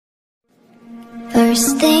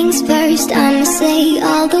First things first, I'ma say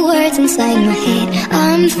all the words inside my head.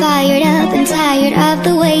 I'm fired up and tired of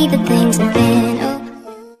the way that things have been. Oh.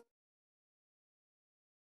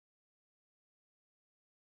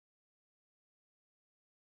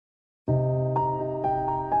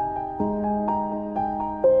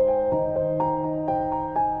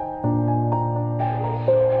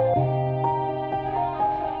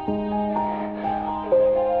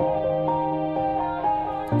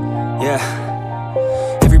 Yeah.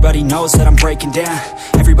 Everybody knows that I'm breaking down.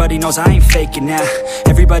 Everybody knows I ain't faking now.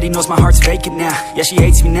 Everybody knows my heart's vacant now. Yeah, she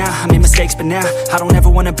hates me now, I made mistakes but now I don't ever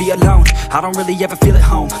wanna be alone. I don't really ever feel at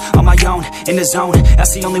home. On my own, in the zone,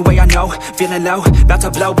 that's the only way I know. Feeling low, about to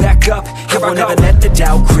blow back up. Here I won't ever let the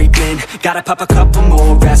doubt creep in. Gotta pop a couple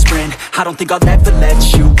more aspirin. I don't think I'll ever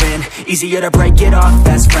let you in. Easier to break it off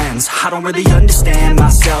best friends. I don't really understand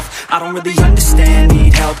myself. I don't really understand,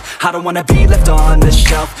 need help. I don't wanna be left on the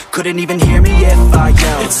shelf. Couldn't even hear me if I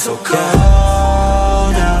yelled. It's so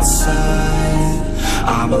cold outside,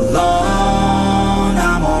 I'm alone,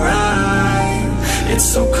 I'm alright. It's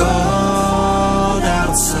so cold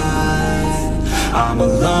outside, I'm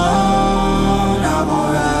alone, I'm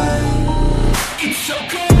alright. It's so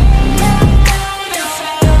cold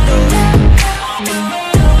outside, I'm alone,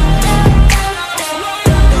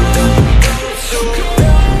 it's so cold.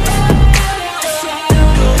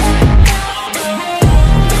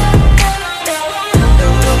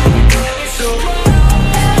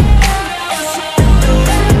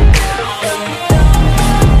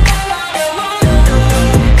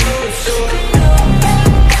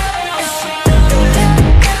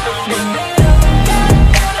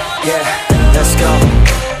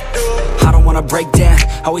 Break down,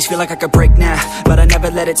 always feel like I could break now, but I never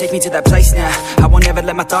let it take me to that place now. I won't ever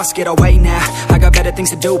let my thoughts get away now. I got better things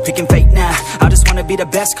to do, picking fate now. I just wanna be the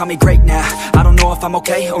best, call me great now. I don't know if I'm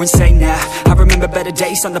okay or insane now. I remember better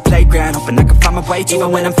days on the playground, hoping I can find my way. Even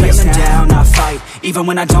when I'm feeling down, I fight. Even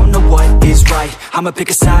when I don't know what is right, I'ma pick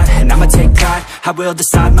a side and I'ma take pride. I will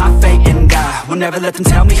decide my fate and I will never let them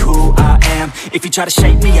tell me who I am. If you try to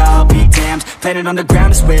shake me, I'll be damned. Planet on the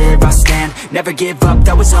ground is where I stand. Never give up,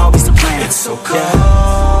 that was always the plan. It's so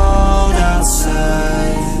cold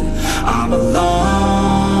outside, I'm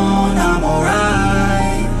alone, I'm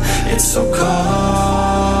alright. It's so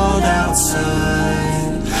cold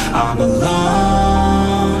outside, I'm alone.